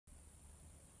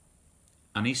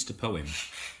An Easter Poem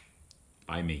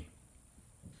by me.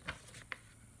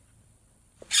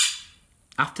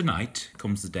 After night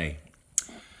comes the day.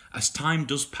 As time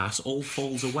does pass, all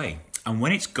falls away. And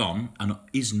when it's gone and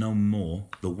is no more,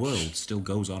 the world still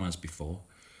goes on as before.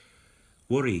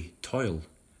 Worry, toil,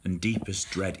 and deepest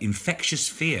dread, infectious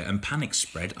fear and panic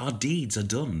spread. Our deeds are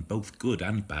done, both good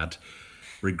and bad.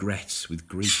 Regrets with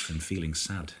grief and feeling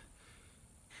sad.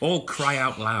 All cry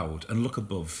out loud and look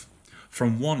above.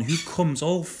 From one who comes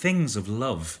all things of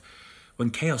love. When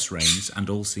chaos reigns and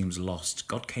all seems lost,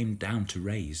 God came down to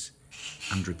raise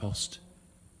and riposte.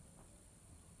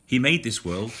 He made this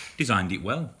world, designed it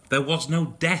well. There was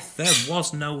no death, there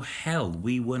was no hell.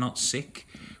 We were not sick,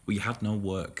 we had no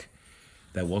work.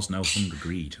 There was no hunger,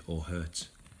 greed or hurt.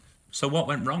 So what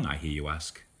went wrong, I hear you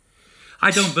ask?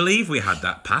 I don't believe we had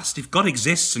that past. If God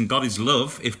exists and God is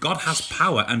love, if God has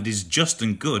power and is just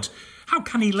and good, how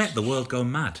can he let the world go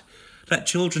mad? Let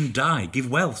children die,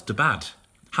 give wealth to bad,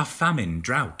 have famine,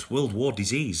 drought, world war,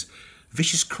 disease,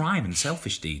 vicious crime and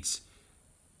selfish deeds.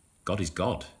 God is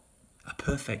God, a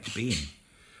perfect being.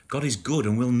 God is good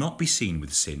and will not be seen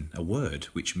with sin, a word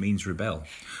which means rebel,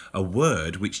 a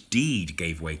word which deed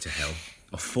gave way to hell,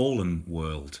 a fallen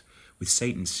world with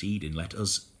Satan's seed in, let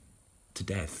us to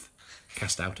death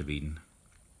cast out of Eden.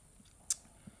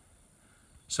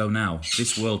 So now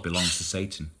this world belongs to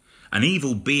Satan, an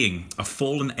evil being, a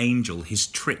fallen angel. His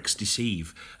tricks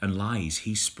deceive and lies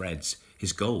he spreads,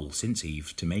 his goal since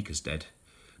Eve to make us dead.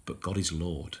 But God is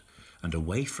Lord, and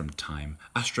away from time,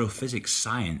 astrophysics,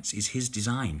 science is his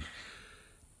design.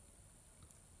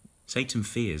 Satan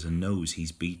fears and knows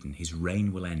he's beaten, his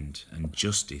reign will end and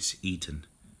justice eaten.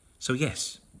 So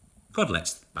yes, God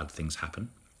lets bad things happen.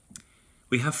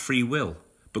 We have free will,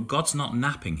 but God's not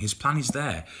napping, his plan is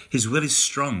there, his will is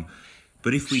strong.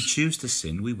 But if we choose to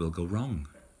sin, we will go wrong.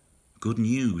 Good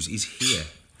news is here.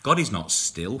 God is not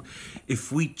still.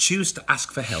 If we choose to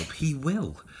ask for help, he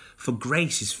will. For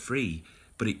grace is free,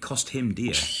 but it cost him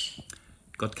dear.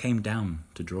 God came down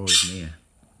to draw us near.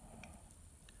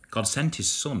 God sent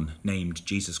his son, named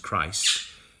Jesus Christ.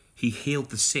 He healed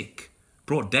the sick,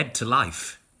 brought dead to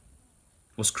life,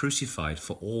 was crucified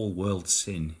for all world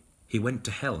sin. He went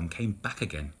to hell and came back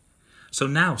again. So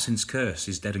now sin's curse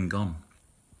is dead and gone.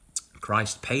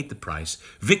 Christ paid the price.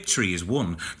 Victory is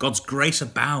won. God's grace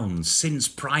abounds. Sin's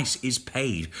price is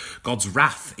paid. God's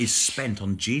wrath is spent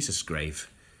on Jesus' grave.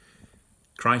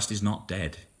 Christ is not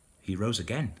dead. He rose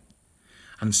again.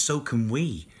 And so can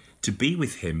we. To be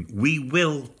with him, we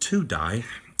will too die,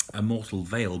 a mortal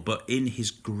veil, but in his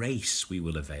grace we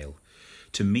will avail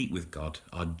to meet with God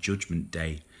our judgment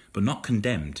day, but not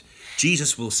condemned.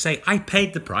 Jesus will say, I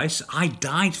paid the price. I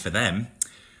died for them.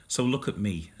 So look at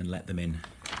me and let them in.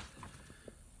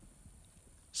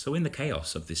 So in the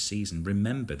chaos of this season,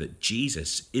 remember that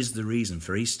Jesus is the reason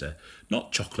for Easter,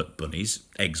 not chocolate bunnies,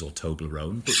 eggs or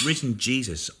Toblerone, but risen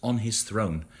Jesus on his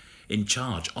throne, in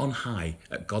charge, on high,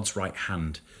 at God's right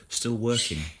hand, still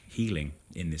working, healing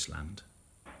in this land.